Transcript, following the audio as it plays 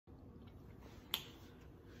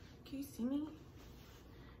Can you see me?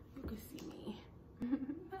 You can see me.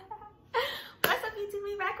 What's up, YouTube?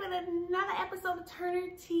 We back with another episode of Turner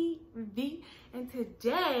TV. And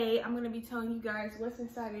today, I'm going to be telling you guys what's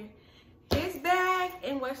inside of his bag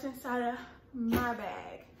and what's inside of my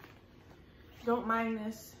bag. Don't mind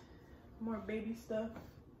this. More baby stuff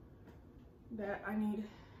that I need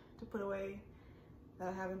to put away that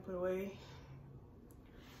I haven't put away.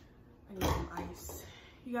 I need some ice.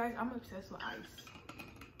 You guys, I'm obsessed with ice.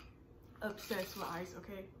 Obsessed with ice,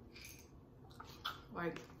 okay?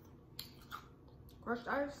 Like, crushed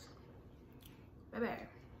ice, baby.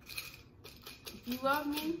 If you love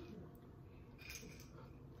me,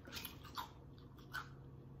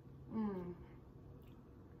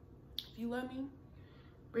 if you love me,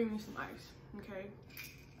 bring me some ice, okay?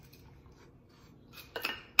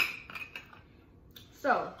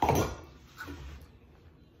 So,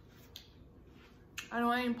 I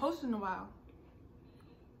know I ain't posted in a while.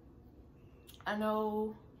 I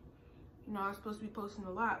know, you know, I was supposed to be posting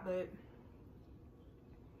a lot, but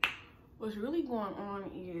what's really going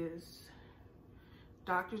on is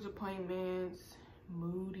doctor's appointments,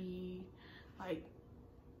 moody, like,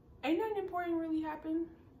 ain't nothing important really happen.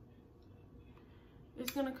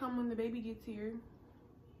 It's gonna come when the baby gets here.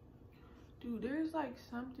 Dude, there's like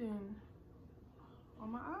something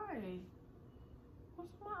on my eye.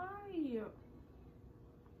 What's on my eye?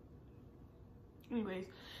 Anyways,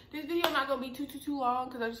 this video not gonna be too long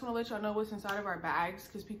because I just want to let y'all know what's inside of our bags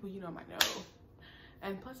because people, you know, might know.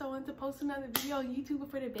 And plus I wanted to post another video on YouTube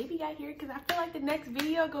before the baby got here because I feel like the next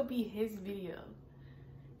video gonna be his video.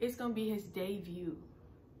 It's gonna be his debut.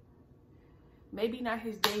 Maybe not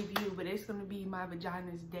his debut, but it's gonna be my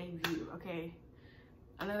vagina's debut, okay?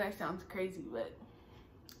 I know that sounds crazy, but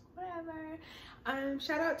whatever.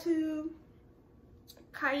 Shout out to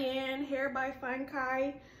Cayenne Hair by Fine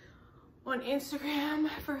Kai on Instagram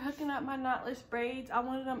for hooking up my knotless braids. I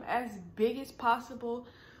wanted them as big as possible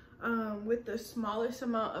with the smallest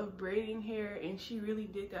amount of braiding hair, and she really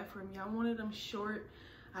did that for me. I wanted them short.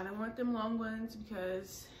 I didn't want them long ones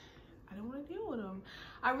because I didn't want to deal with them.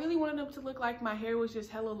 I really wanted them to look like my hair was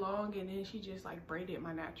just hella long and then she just like braided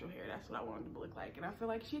my natural hair. That's what I wanted them to look like, and I feel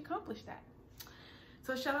like she accomplished that.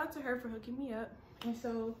 So shout out to her for hooking me up. And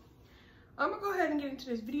so I'm gonna go ahead and get into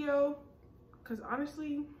this video because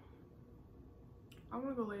honestly I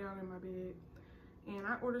want to go lay down in my bed, and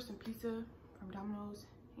I ordered some pizza from Domino's,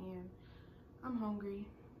 and I'm hungry,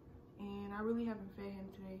 and I really haven't fed him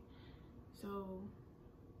today, so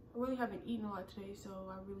I really haven't eaten a lot today, so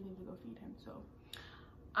I really need to go feed him. So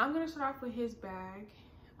I'm gonna start off with his bag.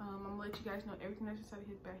 I'm gonna let you guys know everything that's inside of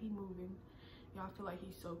his bag. He's moving. Y'all feel like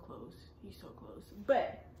he's so close. He's so close.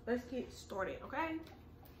 But let's get started, okay?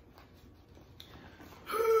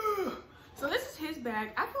 So this is his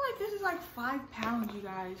bag. I feel like this is like 5 pounds, you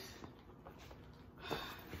guys.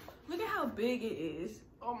 Look at how big it is.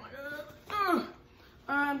 Oh my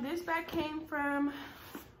god. This bag came from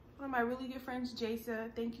one of my really good friends,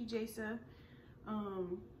 Jasa. Thank you, Jasa.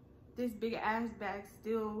 This big ass bag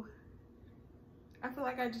still, I feel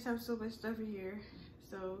like I just have so much stuff in here.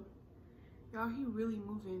 So y'all, he really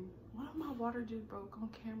moving. One of my water just broke on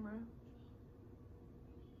camera.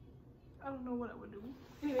 I don't know what I would do.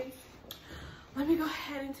 Anyways, let me go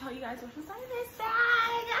ahead and tell you guys what's inside of this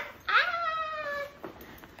bag.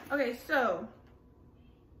 Okay, so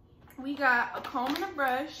we got a comb and a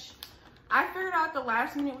brush. I figured out the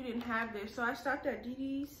last minute we didn't have this, so I stopped at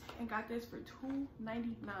DD's and got this for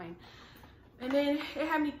 $2.99. And then it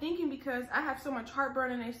had me thinking because I have so much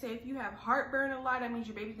heartburn, and they say if you have heartburn a lot, that means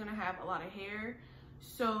your baby's gonna have a lot of hair.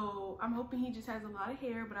 So I'm hoping he just has a lot of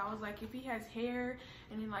hair, but I was like, if he has hair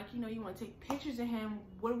and then, like, you know, you want to take pictures of him,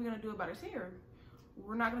 what are we gonna do about his hair?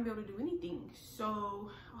 We're not gonna be able to do anything. So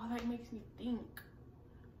all that makes me think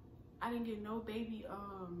I didn't get no baby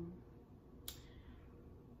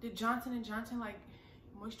the Johnson & Johnson like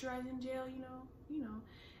moisturizing gel, you know,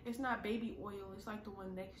 it's not baby oil, it's like the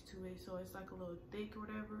one next to it, so it's like a little thick or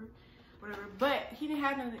whatever. But he didn't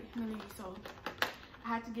have none of these, so I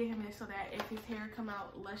had to get him this so that if his hair come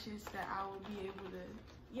out luscious, that I will be able to,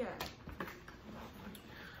 yeah.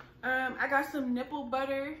 I got some nipple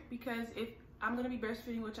butter because if I'm gonna be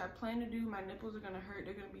breastfeeding, which I plan to do, my nipples are gonna hurt,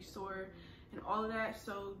 they're gonna be sore and all of that.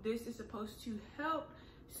 So this is supposed to help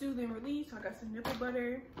soothe and release. So I got some nipple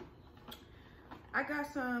butter. I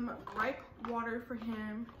got some ripe water for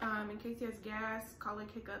him in case he has gas, colic,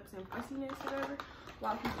 hiccups, and fussiness, whatever,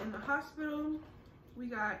 while he's in the hospital. We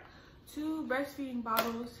got 2 breastfeeding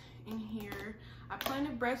bottles in here. I plan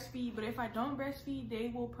to breastfeed, but if I don't breastfeed,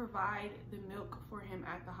 they will provide the milk for him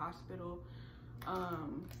at the hospital.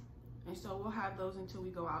 And so we'll have those until we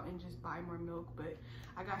go out and just buy more milk. But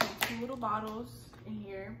I got him 2 little bottles in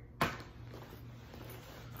here.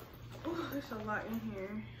 Oh, there's a lot in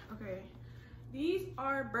here. Okay, these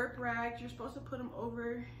are burp rags. You're supposed to put them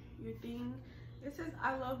over your thing. It says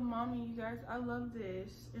I love mommy, you guys. I love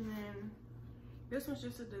this. And then this one's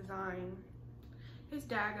just a design. His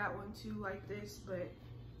dad got one too like this, but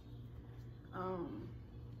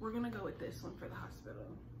we're gonna go with this one for the hospital.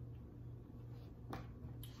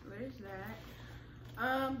 So there's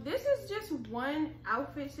that. This is just one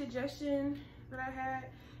outfit suggestion that I had.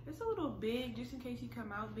 It's a little big, just in case he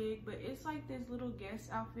come out big, but it's like this little guest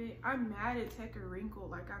outfit. I'm mad it took a wrinkle.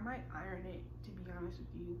 Like, I might iron it, to be honest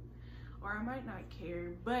with you, or I might not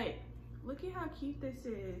care. But look at how cute this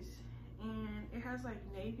is. And it has like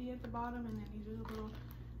navy at the bottom, and then these are the little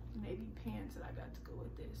navy pants that I got to go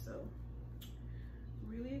with this. So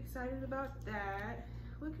really excited about that.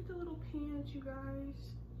 Look at the little pants, you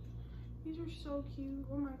guys. These are so cute.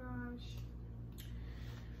 Oh my gosh.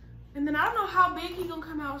 And then I don't know how big he gonna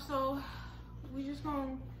come out, so we just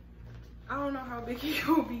gonna, I don't know how big he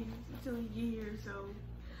gonna be until he get here. So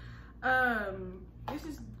this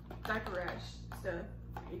is diaper rash stuff,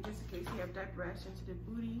 just in case he have diaper rash sensitive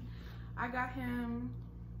booty. I got him,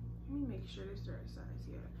 let me make sure this is the right size.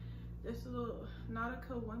 Yeah, this little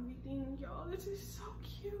Nautica onesie thing. Y'all, this is so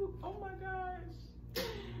cute. Oh my gosh,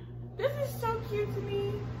 this is so cute to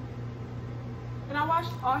me. And I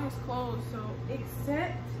washed all his clothes, so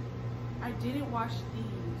except I didn't wash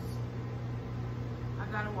these. I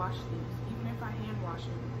gotta wash these. Even if I hand wash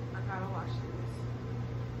them, I gotta wash these.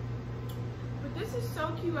 But this is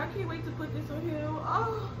so cute. I can't wait to put this on him.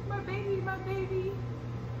 Oh, my baby, my baby.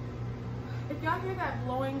 If y'all hear that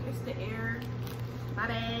blowing, it's the air. My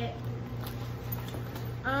bad.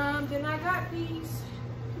 Then I got these,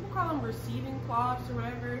 people call them receiving cloths or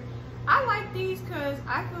whatever. I like these because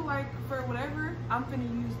I feel like for whatever, I'm finna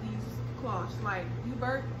use these cloths. Like, you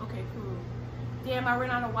burp, okay, cool. Damn, I ran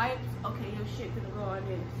out of wipes, okay, your shit gonna go on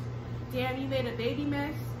this. Damn, you made a baby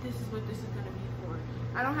mess, this is what this is gonna be for.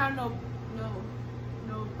 I don't have no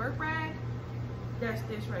burp rag, that's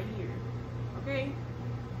this right here, okay?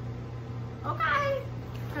 Okay,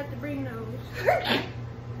 had to bring those.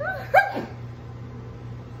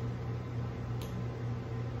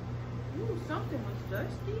 Ooh, something was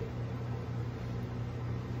dusty.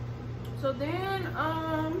 So then,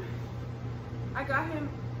 I got him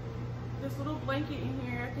this little blanket in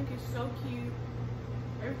here. I think it's so cute.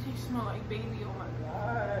 Everything smells like baby. Oh my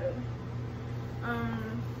god.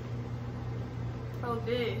 Oh,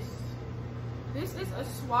 this is a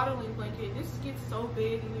swaddling blanket. This gets so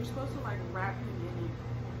big, and you're supposed to like wrap him in it.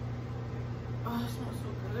 Oh, it smells so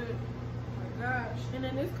good. Oh my gosh. And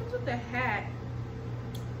then this comes with a hat,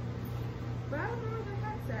 but I don't know where the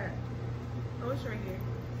hat's at. Oh, it's right here.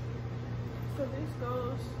 So this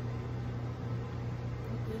goes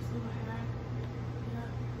with this little hat. Yeah.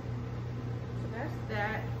 So that's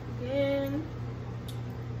that. Then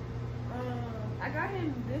I got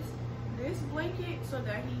him this blanket so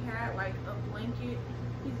that he had like a blanket.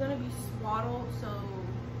 He's gonna be swaddled, so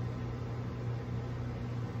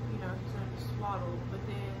you know he's gonna be swaddled, but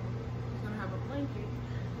then he's gonna have a blanket.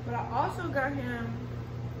 But I also got him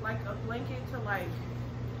like a blanket to, like,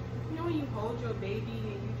 you know when you hold your baby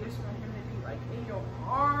and you just want him to be like in your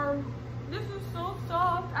arm. This is so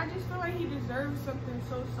soft. I just feel like he deserves something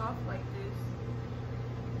so soft like this.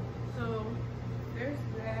 So there's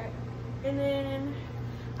that. And then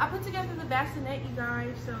I put together the bassinet, you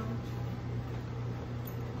guys. So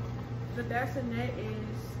the bassinet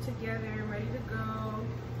is together, ready to go.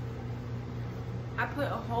 I put a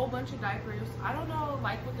whole bunch of diapers. I don't know,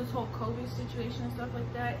 like with this whole COVID situation and stuff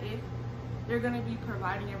like that, if they're gonna be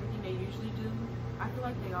providing everything they usually do. I feel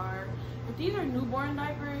like they are. If these are newborn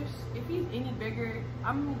diapers, if he's any bigger,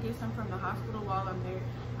 I'm gonna get some from the hospital while I'm there.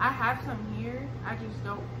 I have some here. I just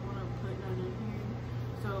don't want to put none in here.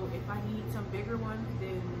 So if I need some bigger ones,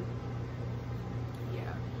 then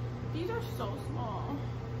yeah. These are so small.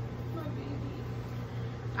 My baby.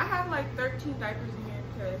 I have like 13 diapers in here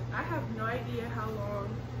because I have no idea how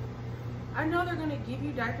long. I know they're gonna give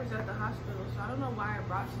you diapers at the hospital, so I don't know why I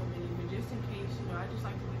brought so many, but just in case, you know, I just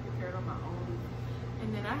like to be prepared on my own.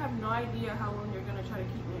 And then I have no idea how long they're gonna try to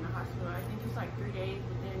keep me in the hospital. I think it's like 3 days,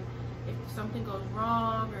 but then if something goes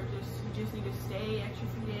wrong or just you just need to stay extra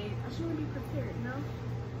few days, I just want to be prepared, you know?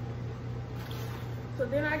 So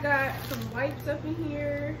then I got some wipes up in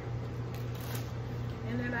here,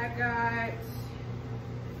 and then I got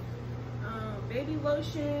baby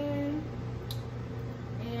lotion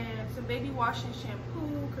and some baby wash and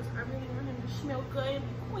shampoo because I really want him to smell good and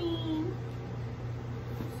be clean.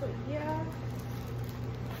 So yeah.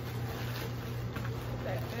 put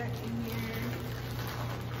that back in here.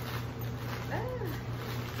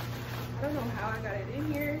 I don't know how I got it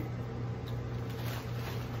in here.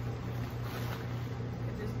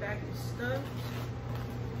 This bag is stuffed.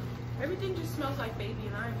 Everything just smells like baby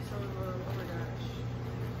and I'm so in love. Oh my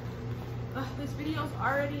gosh. This video's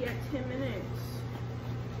already at 10 minutes.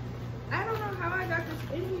 I don't know how I got this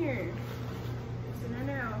in here. It's in there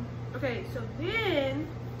now. Okay, so then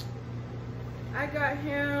I got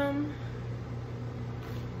him,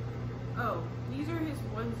 oh, these are his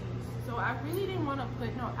onesies. So I really didn't want to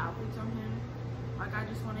put no outfits on him. Like I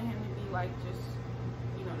just wanted him to be like just,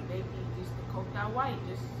 you know, the baby, just the coked out white,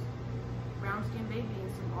 just brown skin baby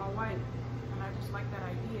and some all white. And I just like that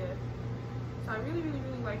idea. So I really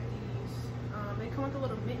like these. They come with the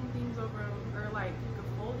little mitten things over them, or like you can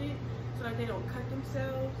fold it so that they don't cut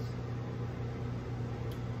themselves.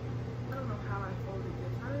 I don't know how I folded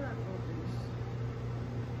this. How did I fold this?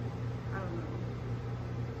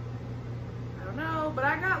 I don't know, but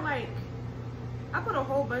I got like, I put a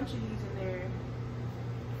whole bunch of these in there.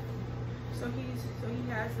 So he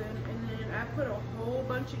has them, and then I put a whole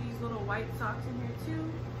bunch of these little white socks in here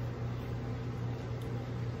too.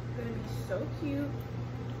 It's gonna be so cute.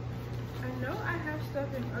 I know I have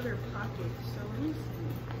stuff in other pockets, so let me see.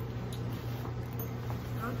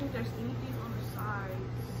 I don't think there's anything on the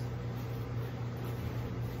sides.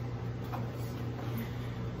 Let's see.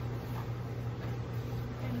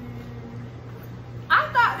 And then I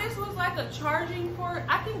thought this was like a charging port.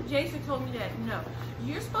 I think Jason told me that. No,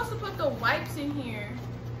 you're supposed to put the wipes in here,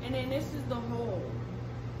 and then this is the hole.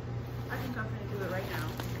 I think I'm gonna do it right now.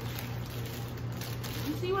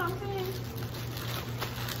 You see what I'm saying?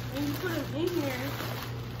 When you put them in here,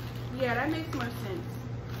 yeah, that makes more sense.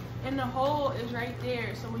 And the hole is right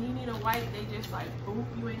there, so when you need a wipe, they just like, boop,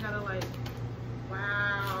 you ain't gotta like,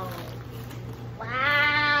 wow.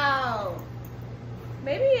 Wow.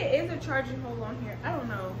 Maybe it is a charging hole on here, I don't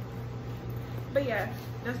know. But yeah,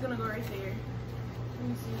 that's gonna go right there. Let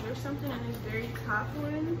me see, there's something in this very top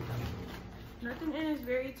one. Nothing in this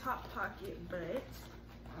very top pocket, but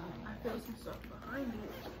I feel some stuff behind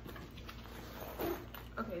it.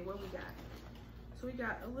 Okay, what we got? So we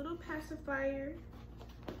got a little pacifier.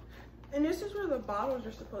 And this is where the bottles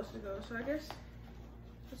are supposed to go. So I guess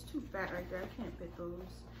it's too fat right there. I can't fit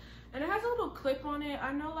those. And it has a little clip on it.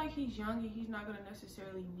 I know like he's young and he's not gonna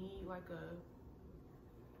necessarily need like a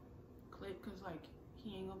clip because like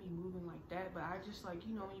he ain't gonna be moving like that. But I just like,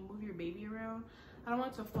 you know, when you move your baby around, I don't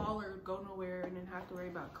want it to fall or go nowhere and then have to worry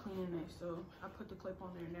about cleaning it. So I put the clip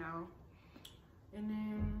on there now. And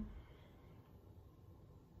then,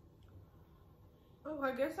 oh,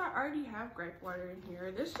 I guess I already have gripe water in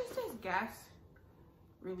here. This just says gas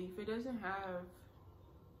relief. It doesn't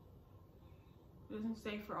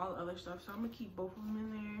say for all the other stuff. So I'm gonna keep both of them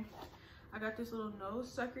in there. I got this little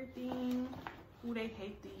nose sucker thing. Ooh, they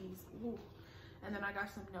hate these. Ooh. And then I got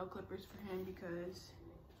some nail clippers for him because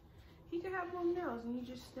he could have long nails and you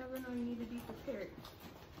just never know, you need to be prepared.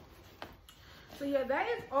 So yeah, that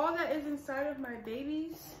is all that is inside of my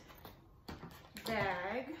baby's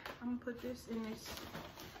bag. I'm gonna put this in this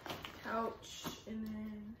pouch and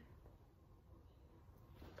then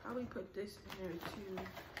probably put this in there too.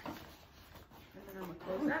 And then I'm gonna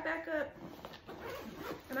close that back up.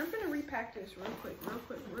 And I'm gonna repack this real quick.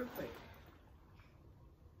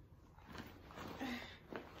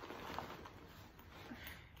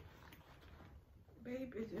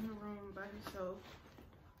 Babe is in the room by himself,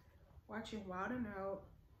 watching Wild 'N Out,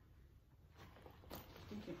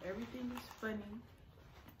 thinking everything is funny.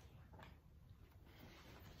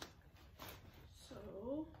 So,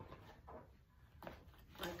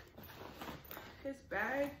 like, his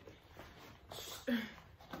bag,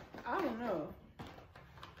 I don't know.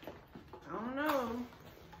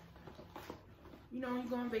 You know, when you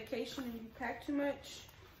go on vacation and you pack too much,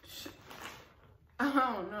 I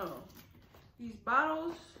don't know. These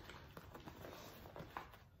bottles,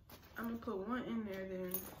 I'm gonna put one in there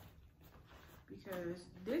then, because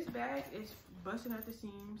this bag is busting at the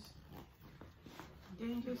seams.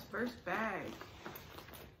 Getting his first bag.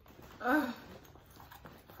 I'm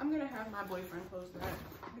gonna have my boyfriend close that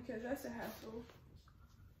because that's a hassle.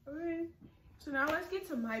 Okay, so now let's get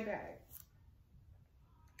to my bag.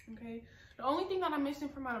 Okay, the only thing that I'm missing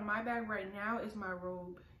from out of my bag right now is my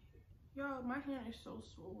robe. Y'all, my hand is so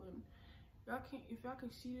swollen. Y'all can't, if y'all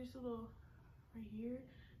can see this little right here,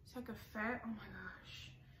 it's like a fat, oh my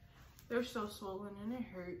gosh. They're so swollen and it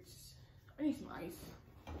hurts. I need some ice.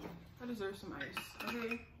 I deserve some ice,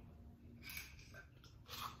 okay?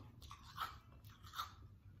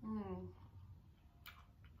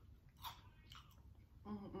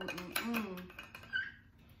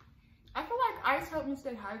 I feel like ice helped me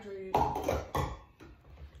stay hydrated.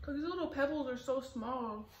 Cause these little pebbles are so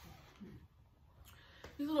small.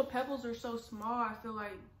 These little pebbles are so small, I feel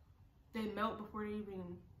like they melt before they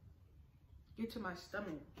even get to my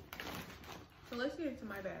stomach. So let's get into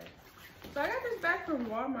my bag. So I got this bag from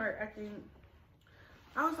Walmart, I think.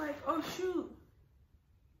 I was like, oh shoot.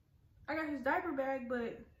 I got his diaper bag,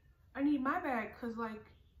 but I need my bag because, like,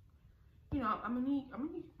 you know, I'm gonna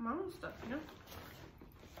need my own stuff, you know?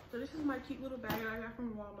 So this is my cute little bag that I got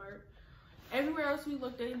from Walmart. Everywhere else we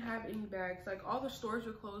looked, they didn't have any bags. Like, all the stores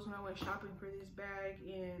were closed when I went shopping for this bag,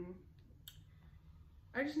 and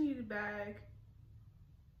I just needed a bag.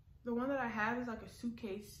 The one that I have is like a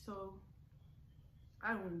suitcase, so I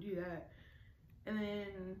don't want to do that. And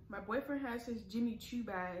then my boyfriend has his Jimmy Choo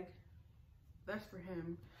bag. That's for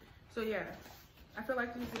him. So yeah, I feel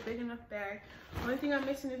like this is a big enough bag. Only thing I'm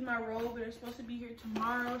missing is my robe, but it's supposed to be here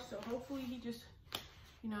tomorrow, so hopefully he just,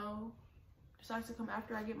 you know, decides to come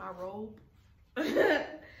after I get my robe.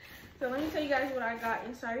 So let me tell you guys what I got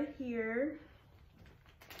inside of here.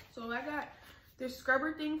 So I got this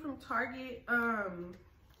scrubber thing from Target.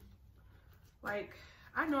 Like,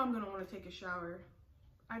 I know I'm gonna want to take a shower.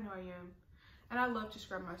 I know I am. And I love to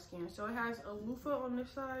scrub my skin. So it has a loofah on this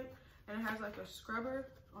side, and it has like a scrubber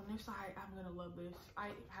on this side. I'm gonna love this. I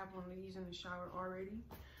have one of these in the shower already.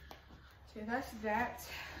 So that's that.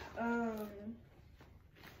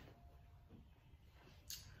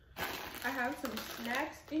 I have some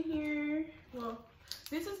snacks in here. Well,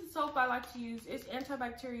 this is the soap I like to use. It's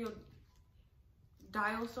antibacterial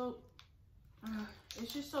dial soap.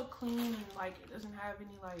 It's just so clean, and like it doesn't have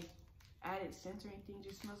any like added scent or anything. It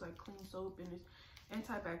just smells like clean soap, and it's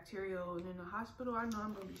antibacterial. And in the hospital, I know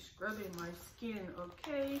I'm gonna be scrubbing my skin,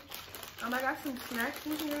 okay? I got some snacks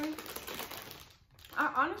in here.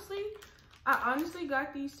 I honestly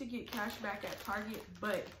got these to get cash back at Target,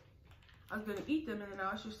 but I was gonna eat them, and then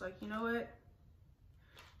I was just like, you know what?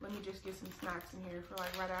 Let me just get some snacks in here for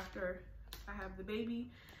like right after I have the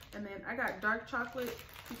baby. And then I got dark chocolate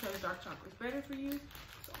because dark chocolate's better for you.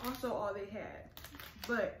 It's also all they had.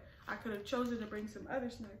 But I could have chosen to bring some other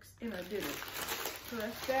snacks, and I didn't. So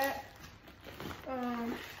that's that.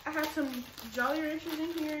 I have some Jolly Ranchers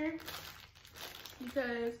in here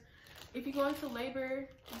because if you go into labor,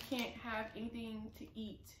 you can't have anything to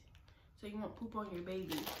eat. So you won't poop on your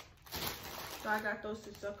baby. So I got those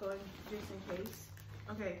to suck on just in case.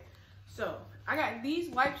 Okay, so I got these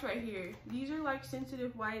wipes right here. These are like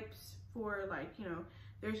sensitive wipes for, like, you know,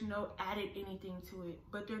 there's no added anything to it,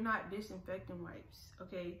 but they're not disinfectant wipes,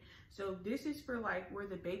 okay? So this is for like where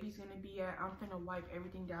the baby's gonna be at. I'm gonna wipe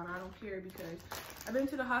everything down. I don't care because I've been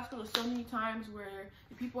to the hospital so many times where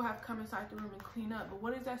the people have come inside the room and clean up. But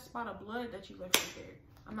what is that spot of blood that you left right there?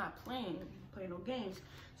 I'm not playing no games.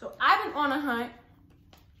 So I've been on a hunt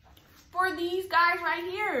for these guys right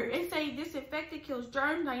here. It say disinfectant kills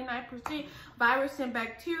germs, 99% virus and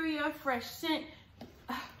bacteria, fresh scent.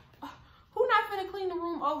 Who not finna clean the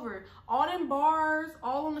room over? All them bars,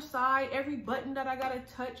 all on the side, every button that I gotta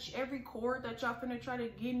touch, every cord that y'all finna try to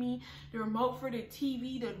give me, the remote for the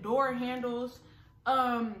TV, the door handles.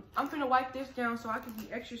 I'm finna wipe this down so I can be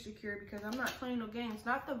extra secure because I'm not playing no games.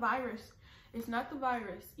 Not the virus. It's not the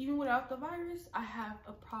virus. Even without the virus, I have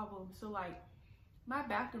a problem. So like, my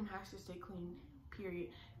bathroom has to stay clean, period.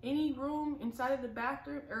 Any room inside of the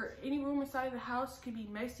bathroom or any room inside of the house could be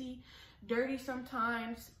messy, dirty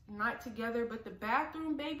sometimes, not together, but the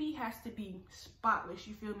bathroom, baby, has to be spotless,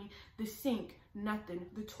 you feel me? The sink, nothing.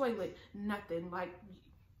 The toilet, nothing. Like,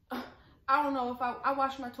 I don't know if I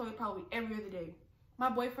wash my toilet probably every other day. My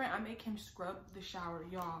boyfriend, I make him scrub the shower,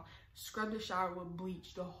 y'all. Scrub the shower with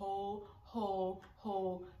bleach, the whole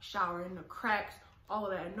shower, and the cracks, all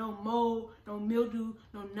of that. No mold, no mildew,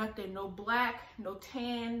 no nothing, no black, no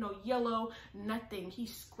tan, no yellow, nothing. He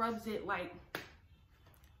scrubs it like,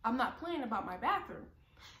 I'm not playing about my bathroom.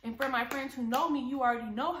 And for my friends who know me, you already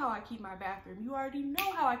know how I keep my bathroom. You already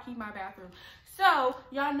know how I keep my bathroom. So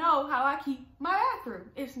y'all know how I keep my bathroom.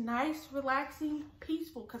 It's nice, relaxing,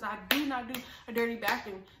 peaceful, because I do not do a dirty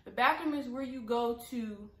bathroom. The bathroom is where you go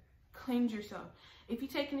to cleanse yourself. If you're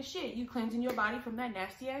taking a shit, you cleansing your body from that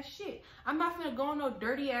nasty ass shit. I'm not gonna go in no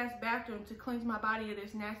dirty ass bathroom to cleanse my body of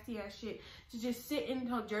this nasty ass shit, to just sit in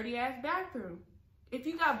no dirty ass bathroom. If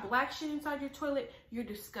you got black shit inside your toilet, you're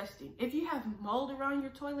disgusting. If you have mold around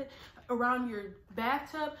your toilet, around your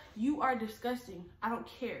bathtub, you are disgusting. I don't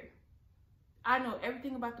care. I know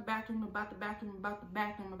everything about the bathroom, about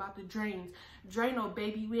the drains. Drano,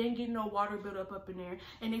 baby, we ain't getting no water buildup up in there.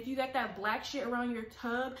 And if you got that black shit around your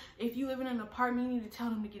tub, if you live in an apartment, you need to tell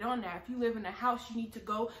them to get on that. If you live in a house, you need to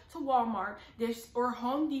go to Walmart or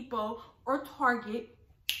Home Depot or Target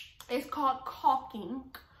It's called caulking.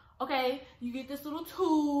 Okay, you get this little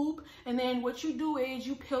tube, and then what you do is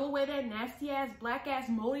you peel away that nasty ass, black ass,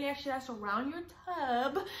 moldy ass shit that's around your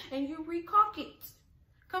tub, and you re-caulk it.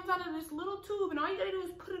 Comes out of this little tube, and all you gotta do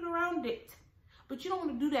is put it around it. But you don't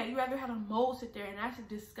want to do that. You rather have a mold sit there, and that's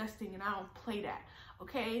disgusting, and I don't play that.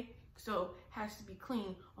 Okay, so it has to be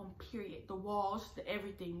clean on period. The walls, the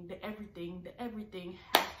everything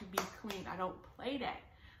has to be clean. I don't play that.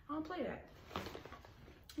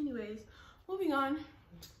 Anyways, moving on.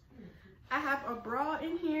 I have a bra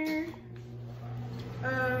in here.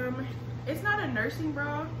 It's not a nursing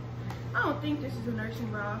bra. I don't think this is a nursing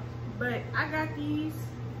bra, but I got these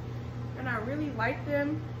and I really like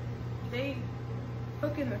them. They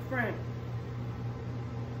hook in the front.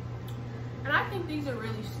 And I think these are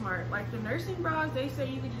really smart. Like the nursing bras, they say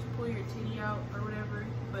you can just pull your titty out or whatever,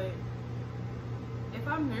 but if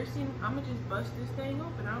I'm nursing, I'm gonna just bust this thing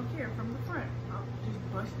open. I don't care, from the front. I'll just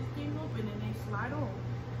bust this thing open and they slide on.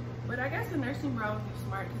 But I guess the nursing bra would be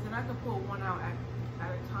smart because then I could pull one out at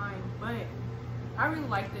a time. But I really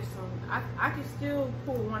like this one. I could still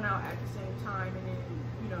pull one out at the same time and then,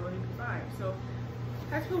 you know, it'd be fine. So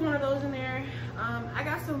I just put one of those in there. I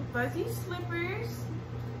got some fuzzy slippers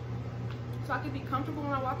so I could be comfortable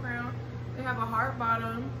when I walk around. They have a hard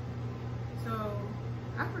bottom. So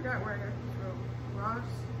I forgot where I got these from.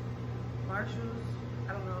 Ross, Marshalls,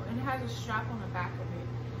 I don't know. And it has a strap on the back of it.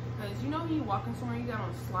 Because you know when you walking somewhere you got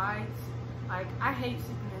on slides. Like I hate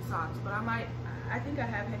sleeping in socks, but I think I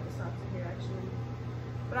have had the socks in here actually.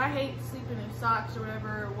 But I hate sleeping in socks or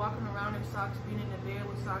whatever, walking around in socks, being in the bed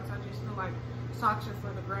with socks. I just feel like socks are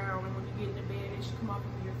for the ground, and when you get in the bed they should come off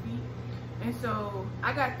of your feet. And so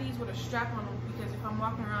I got these with a strap on them because if I'm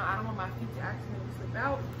walking around I don't want my feet to accidentally slip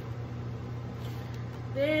out.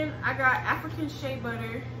 Then I got African shea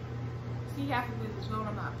butter. See, half of this is gold,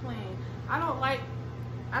 I'm not playing. I don't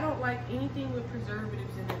like anything with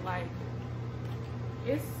preservatives in it. Like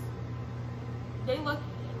they look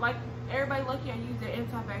like everybody lucky I use the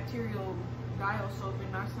antibacterial dial soap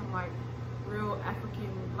and not some like real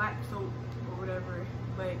African black soap or whatever.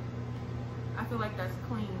 But I feel like that's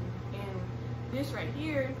clean. And this right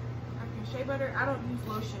here, African shea butter, I don't use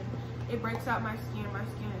lotion. It breaks out my skin. My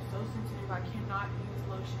skin is so sensitive. I cannot use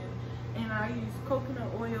lotion. And I use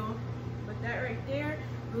coconut oil. But that right there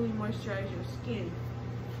really moisturizes your skin.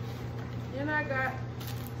 Then I got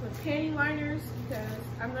some panty liners because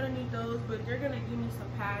I'm gonna need those, but they're gonna give me some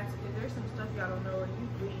pads because there's some stuff y'all don't know and you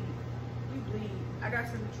bleed. I got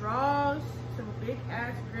some drawers, some big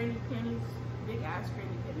ass granny panties.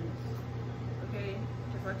 Okay,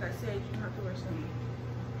 because like I said, you have to wear some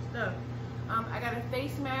stuff. I got a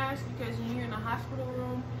face mask because when you're in a hospital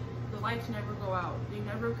room, the lights never go out. They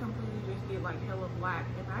never completely just get like hella black,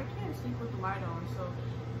 and I can't sleep with the light on. So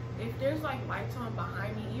if there's like lights on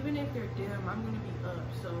behind me, even if they're dim, I'm gonna be up.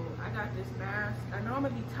 So I got this mask. I know I'm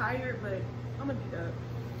gonna be tired, but I'm gonna be up.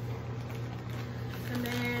 And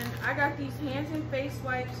then I got these hands and face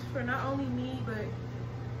wipes for not only me, but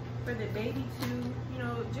for the baby too. You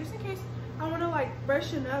know, just in case I wanna like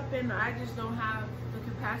freshen up and I just don't have the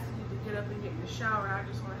capacity to get up and get in the shower. I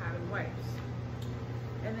just wanna have the wipes.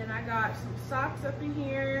 And then I got some socks up in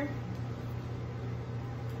here.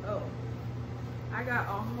 Oh, I got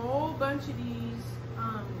a whole bunch of these.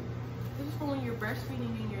 This is for when you're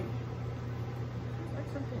breastfeeding and you're, it's like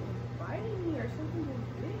something is biting me or something is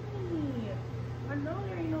biting me. I know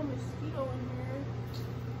there ain't no mosquito in here.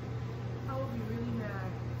 I would be really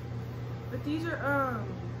mad. But these are,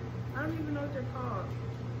 I don't even know what they're called.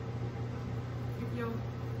 If your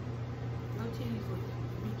titties look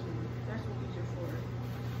leaky, that's what these are for.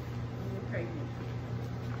 When you're pregnant.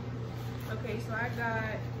 Okay, so I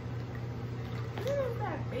got, where is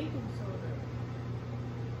that baking soda?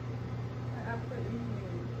 I put in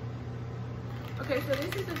here. Okay, so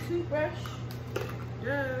this is a toothbrush.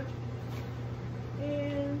 Duh.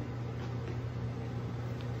 And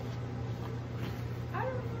I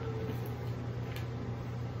don't know.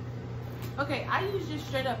 Okay, I use just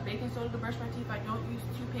straight up baking soda to brush my teeth. I don't use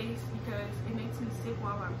toothpaste because it makes me sick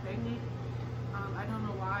while I'm pregnant. I don't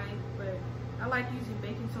know why, but I like using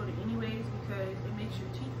baking soda anyways because it makes your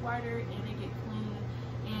teeth whiter and they get clean.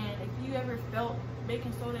 And if you ever felt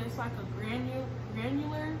baking soda, it's like a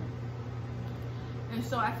granular. And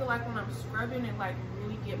so I feel like when I'm scrubbing it like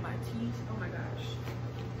really get my teeth. Oh my gosh.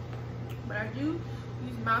 But I do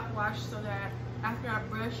use mouthwash so that after I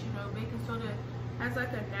brush, you know, baking soda has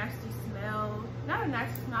like a nasty smell. Not a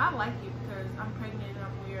nasty smell, I like it because I'm pregnant and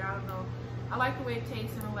I'm weird, I don't know. I like the way it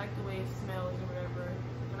tastes and I like the way it smells or whatever.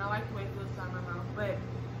 And I like the way it feels inside my mouth. But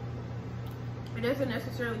It doesn't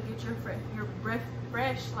necessarily get your breath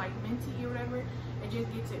fresh, like minty or whatever. It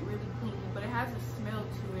just gets it really clean, but it has a smell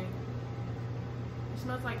to it. It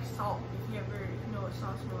smells like salt. If you ever know what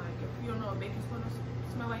salt smells like. If you don't know what baking soda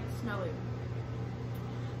smells like, smell it.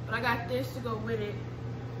 But I got this to go with it.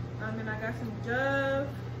 And I got some Dove,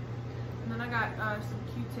 and then I got some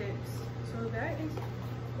Q-tips. So that is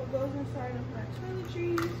what goes inside of my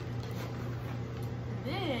toiletries.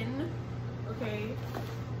 Then, okay,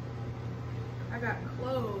 I got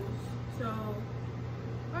clothes. So,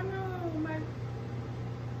 oh no,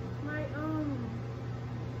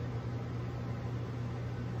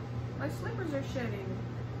 my slippers are shedding.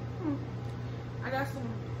 I got some,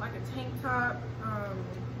 like a tank top.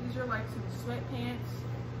 These are like some sweatpants,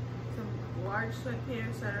 some large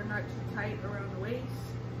sweatpants that are not too tight around the waist.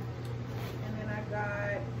 And then I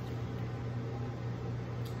got,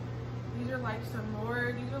 these are like some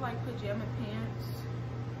more, these are like pajama pants.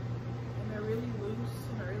 And they're really loose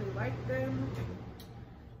and I really like them.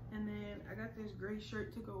 And then I got this gray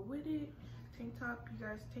shirt to go with it. Tank top, you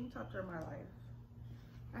guys, tank tops are my life.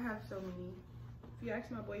 I have so many. If you ask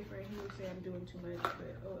my boyfriend, he would say I'm doing too much,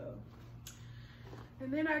 but oh well.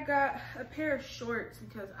 And then I got a pair of shorts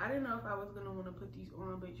because I didn't know if I was gonna want to put these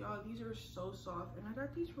on, but y'all, these are so soft. And I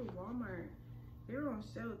got these from Walmart. They were on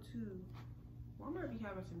sale too. Walmart be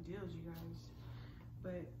having some deals, you guys.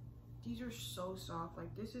 But these are so soft.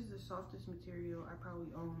 Like, this is the softest material I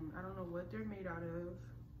probably own. I don't know what they're made out of.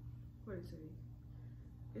 What did it say?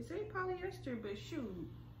 It say polyester, but shoot.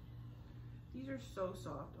 These are so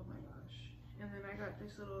soft, oh my gosh. And then I got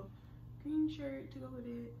this little green shirt to go with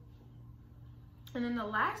it. And then the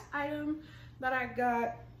last item that I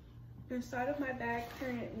got inside of my bag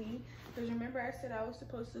currently, because remember I said I was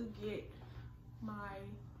supposed to get my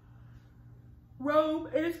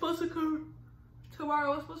robe and it's supposed to come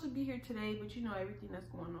tomorrow. It's supposed to be here today, but you know everything that's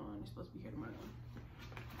going on, it's supposed to be here tomorrow.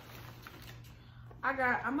 I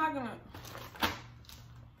got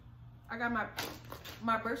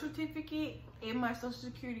my birth certificate and my social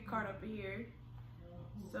security card up here.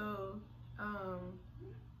 So,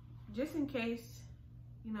 just in case,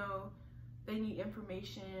 you know, they need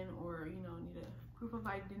information or, you know, need a proof of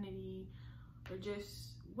identity or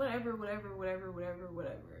just whatever.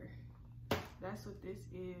 That's what this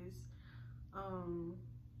is.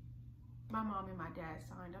 My mom and my dad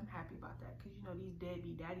signed. I'm happy about that because, you know, these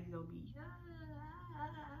deadbeat daddies, they'll be.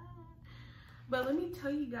 But let me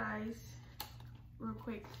tell you guys real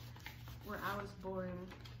quick where I was born.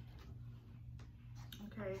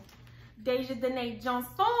 Okay. Deja Danae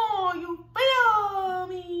Johnson, you feel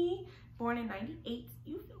me? Born in 98.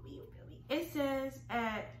 You feel me? You feel me? It says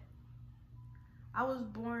I was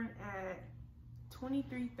born at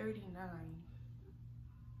 23:39.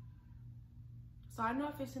 So I know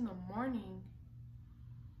if it's in the morning,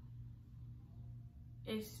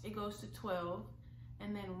 it goes to 12.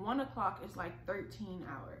 And then 1 o'clock is like 13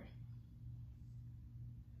 hours.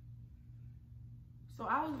 So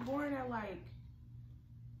I was born at like,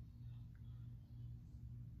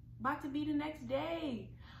 about to be the next day.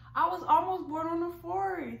 I was almost born on the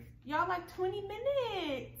 4th. Y'all, like 20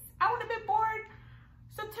 minutes. I would have been born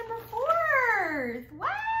September 4th. What?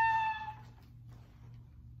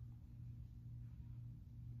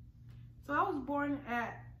 So I was born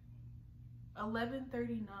at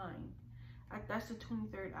 11:39. That's the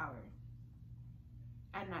 23rd hour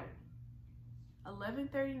at night.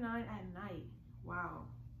 11:39 at night. Wow.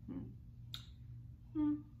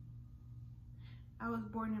 I was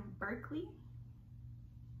born in Berkeley.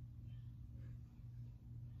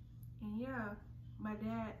 And yeah, my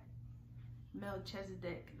dad,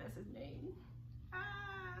 Melchizedek, that's his name.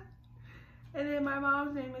 And then my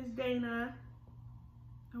mom's name is Dana.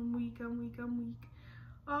 I'm weak.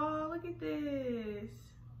 Oh, look at this.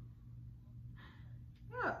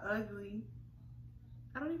 Yeah, ugly.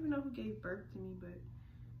 I don't even know who gave birth to me, but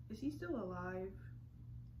is he still alive?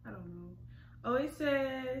 I don't know. Oh, it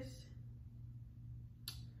says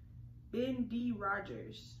Ben D.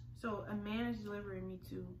 Rogers. So a man is delivering me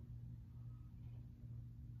too.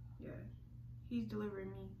 Yeah, he's delivering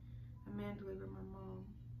me. A man delivered my mom.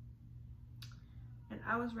 And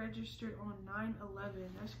I was registered on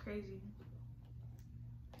 9/11. That's crazy.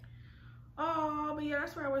 Oh, but yeah,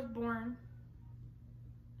 that's where I was born.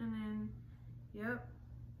 And then, yep,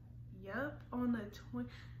 on the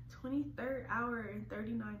 23rd hour and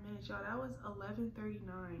 39 minutes, y'all. That was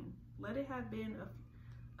 11:39. Let it have been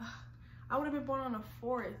I would have been born on the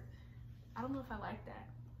 4th. I don't know if I like that.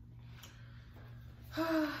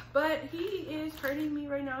 But he is hurting me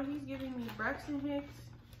right now. He's giving me Braxton Hicks.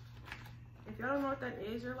 If y'all don't know what that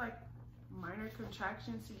is, they're like minor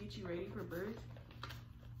contractions to get you ready for birth.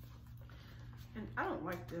 And I don't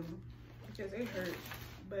like them because they hurt,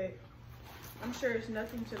 but I'm sure it's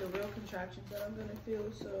nothing to the real contractions that I'm gonna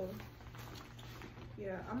feel. So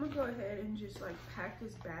yeah, I'm gonna go ahead and just like pack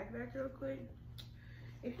this bag back real quick.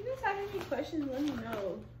 If you guys have any questions, let me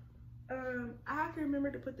know. I have to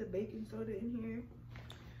remember to put the baking soda in here.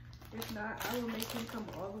 If not, I will make him come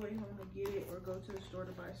all the way home to get it or go to the store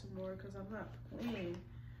to buy some more, because I'm not playing.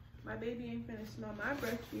 My baby ain't finna smell my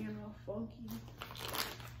breath being all funky.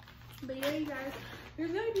 But yeah, you guys,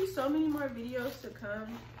 there's gonna be so many more videos to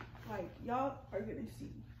come. Like, y'all are gonna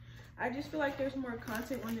see. I just feel like there's more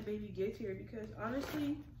content when the baby gets here, because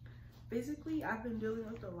honestly, physically, I've been dealing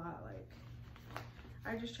with a lot. Like,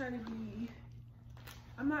 I just try to be,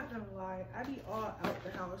 I'm not gonna lie, I be all out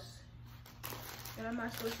the house. And I'm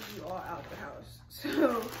not supposed to be all out the house.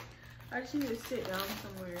 So I just need to sit down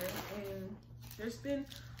somewhere. And there's been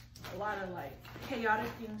a lot of like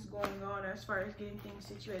chaotic things going on as far as getting things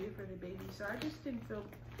situated for the baby. So I just didn't feel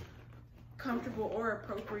comfortable or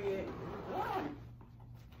appropriate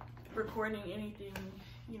recording anything,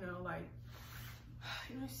 you know, like,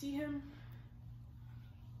 you wanna see him?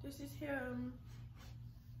 This is him.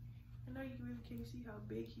 I know you really can't see how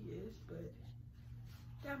big he is, but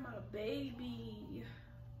that's my baby.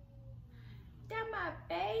 That's my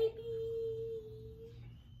baby.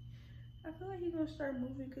 I feel like he's gonna start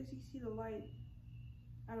moving because he see the light.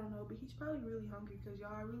 I don't know, but he's probably really hungry because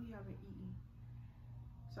y'all, I really haven't eaten.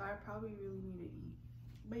 So I probably really need to eat.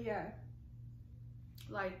 But yeah,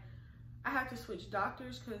 like, I had to switch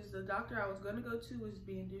doctors because the doctor I was gonna go to was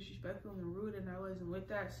being disrespectful and rude, and I wasn't with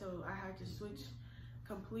that. So I had to switch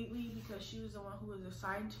completely because she was the one who was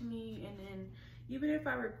assigned to me. And then even if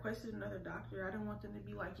I requested another doctor, I didn't want them to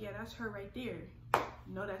be like, yeah, that's her right there.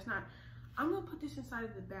 No, that's not. I'm gonna put this inside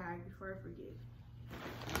of the bag before I forget.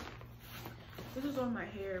 This is on my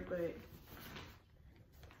hair, but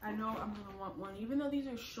I know I'm gonna want one. Even though these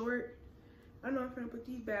are short, I know I'm gonna put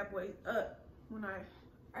these bad boys up when I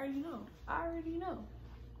already know.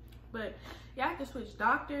 But yeah, I have to switch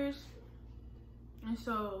doctors. And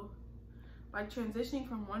so, like, transitioning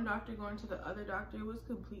from one doctor going to the other doctor was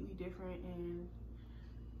completely different, and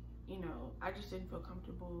you know, I just didn't feel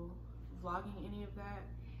comfortable vlogging any of that.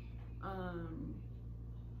 And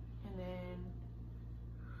then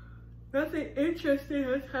nothing interesting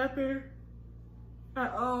has happened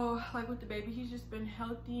at all. Like with the baby, he's just been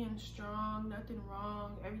healthy and strong, nothing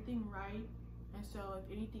wrong, everything right. And so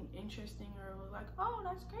if anything interesting or like, oh,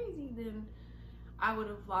 that's crazy, then I would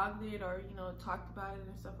have vlogged it or, you know, talked about it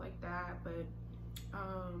and stuff like that. But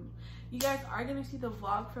you guys are gonna see the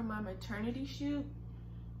vlog from my maternity shoot.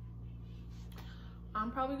 I'm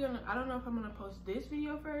probably gonna, I don't know if I'm gonna post this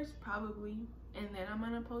video first, probably, and then I'm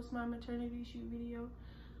gonna post my maternity shoot video,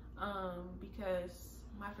 because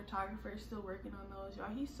my photographer is still working on those,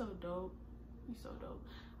 y'all. He's so dope. He's so dope.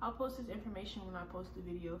 I'll post his information when I post the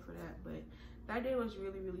video for that. But that day was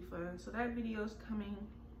really, really fun. So that video is coming.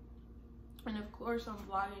 And of course, I'm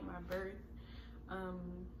vlogging my birth.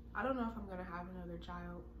 I don't know if I'm gonna have another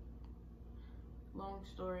child. Long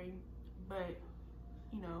story, but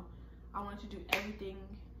you know, I want to do everything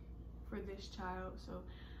for this child. So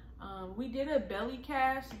we did a belly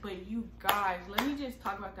cast, but you guys, let me just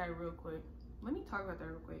talk about that real quick.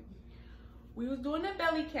 We was doing a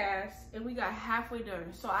belly cast and we got halfway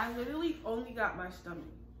done. So I literally only got my stomach.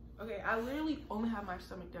 Okay, I literally only have my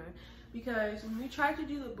stomach done, because when we tried to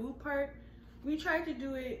do the boob part, we tried to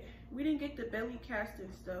do it, we didn't get the belly cast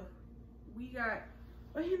and stuff. We got,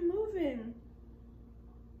 oh, he's moving.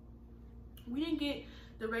 We didn't get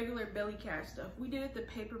the regular belly cast stuff. We did it the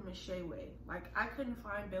paper mache way. Like, I couldn't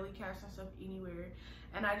find belly cast and stuff anywhere,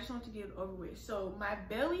 and I just want to get it over with. So my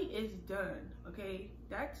belly is done, okay?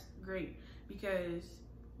 That's great, because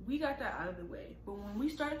we got that out of the way. But when we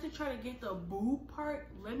started to try to get the boob part,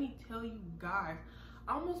 let me tell you guys,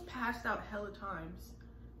 I almost passed out hella times.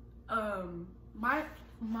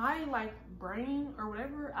 My like brain or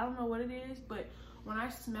whatever, I don't know what it is, but when I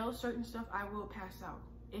smell certain stuff, I will pass out.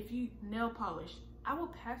 If you nail polish, I will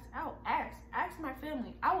pass out. Ask my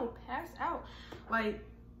family, I will pass out. Like,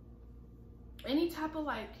 any type of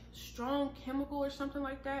like strong chemical or something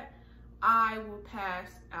like that, I will pass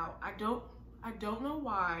out. I don't know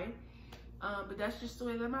why, but that's just the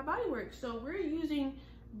way that my body works. So we're using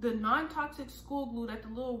the non-toxic school glue that the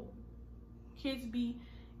little kids be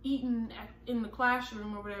eating in the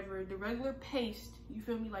classroom or whatever, the regular paste, you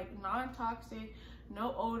feel me, like non-toxic,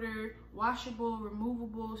 no odor, washable,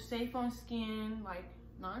 removable, safe on skin, like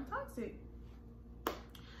non-toxic,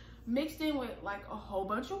 mixed in with like a whole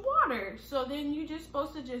bunch of water. So then you're just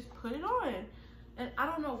supposed to just put it on. And I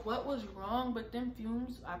don't know what was wrong, but them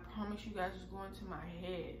fumes, I promise you guys, was going to my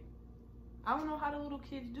head. I don't know how the little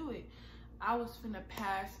kids do it. I was finna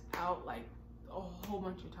pass out like a whole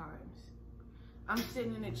bunch of times. I'm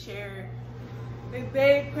sitting in a chair and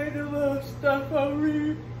babe putting a little stuff on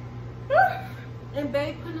me. And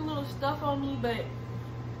babe putting a little stuff on me, but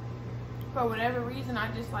for whatever reason,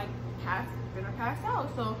 I just like finna pass out.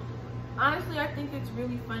 So honestly, I think it's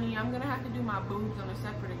really funny. I'm gonna have to do my boobs on a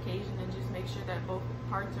separate occasion and just make sure that both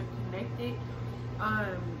parts are connected.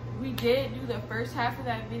 We did do the first half of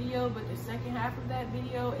that video, but the second half of that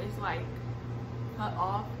video is like cut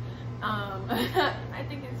off. I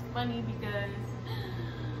think it's funny because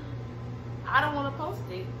I don't want to post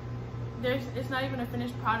it. It's not even a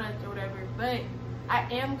finished product or whatever, but I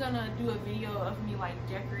am gonna do a video of me like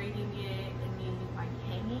decorating it and me like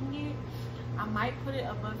hanging it. I might put it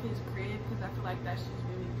above his crib because I feel like that's just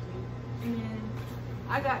really cute. And then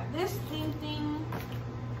I got this thing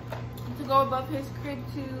to go above his crib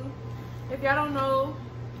too. If y'all don't know,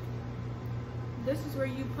 this is where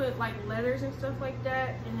you put like letters and stuff like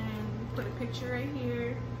that, and then you put a picture right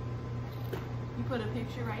here. You put a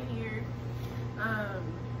picture right here.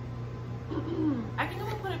 I think I'm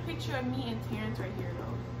gonna put a picture of me and Terrence right here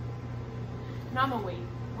though. Now I'm gonna wait.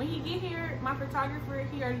 When he get here, my photographer,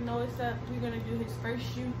 he already knows what's up. We're gonna do his first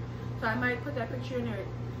shoot, so I might put that picture in there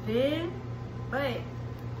then. But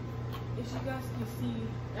if you guys can see,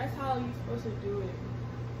 that's how you're supposed to do it.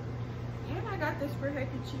 And I got this for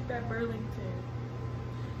hecky cheap at Burlington.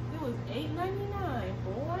 It was $8.99,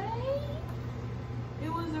 boy. It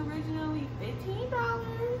was originally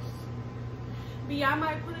 $15. But yeah, I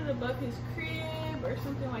might put it above his crib or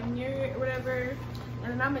something like near it or whatever.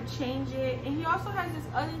 And then I'm gonna change it. And he also has this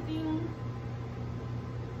other thing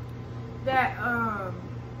that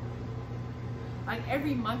like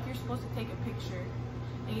every month you're supposed to take a picture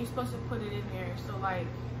and you're supposed to put it in there. So like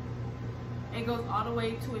it goes all the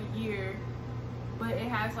way to a year, but it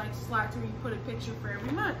has like slots where you put a picture for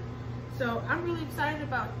every month. So I'm really excited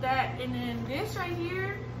about that. And then this right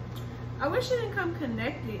here, I wish it didn't come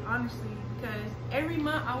connected, honestly, because every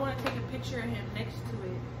month I want to take a picture of him next to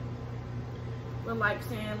it. But like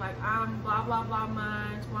saying like I'm blah blah blah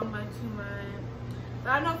months, 1 month, 2 months. But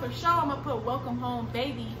I know for sure I'm gonna put welcome home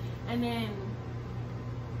baby, and then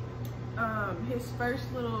his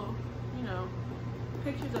first little, you know,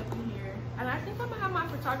 pictures up in here. And I think I'm gonna have my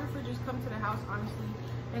photographer just come to the house, honestly,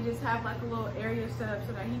 and just have like a little area set up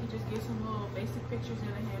so that he can just get some little basic pictures in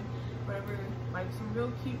of him, whatever, like some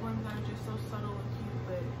real cute ones that are just so subtle and cute.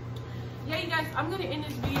 But yeah, you guys, I'm gonna end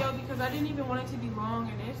this video because I didn't even want it to be long,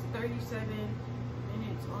 and it's 37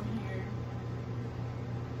 minutes on here.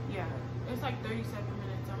 Yeah, it's like 37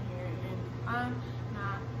 minutes on here, and I'm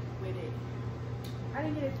not with it. I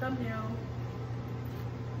didn't get a thumbnail.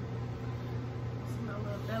 See my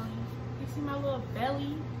little belly. You see my little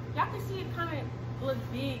belly? Y'all can see it kind of look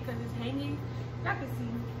big because it's hanging. Y'all can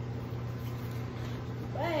see.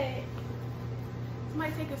 But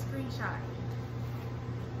somebody take a screenshot.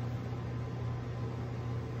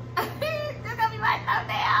 That's gonna be my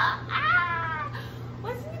thumbnail. Ah!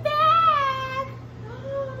 What's in the bag?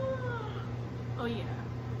 Oh yeah,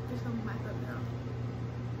 this is gonna be my thumbnail.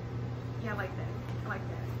 Yeah, I like that. I like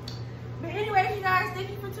that. But anyways, you guys, thank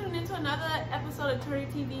you for tuning into another episode of Turner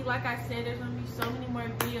TV. Like I said, there's gonna be so many more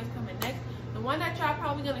videos coming next. The one that y'all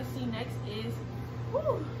probably gonna see next is,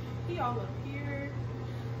 whoo, he all up here.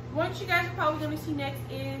 What you guys are probably gonna see next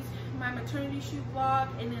is my maternity shoot vlog,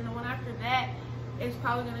 and then the one after that is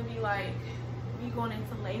probably gonna be like me going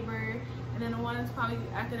into labor, and then the one that's probably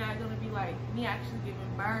after that is gonna be like me actually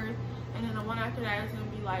giving birth, and then the one after that is gonna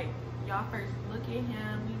be like y'all first look at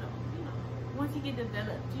him, you know, once he get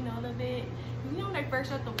developed, you know, a little bit. You know, when they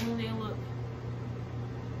first out the womb, they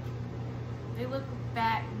look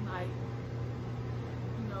fat and like,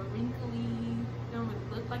 you know, wrinkly. They don't really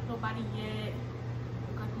look like nobody yet.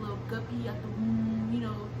 Look like a little guppy out the womb, you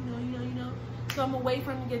know. So I'm gonna wait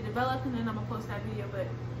for him to get developed, and then I'm gonna post that video. But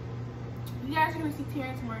you guys are gonna see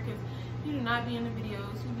Terrence more because he do not be in the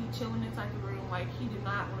videos. He be chilling inside the room, like he did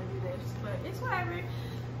not want to do this, but it's whatever.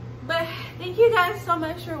 But thank you guys so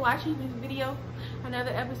much for watching this video,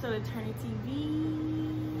 another episode of Turner TV,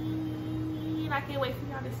 and I can't wait for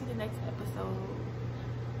y'all to see the next episode.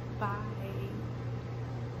 Bye.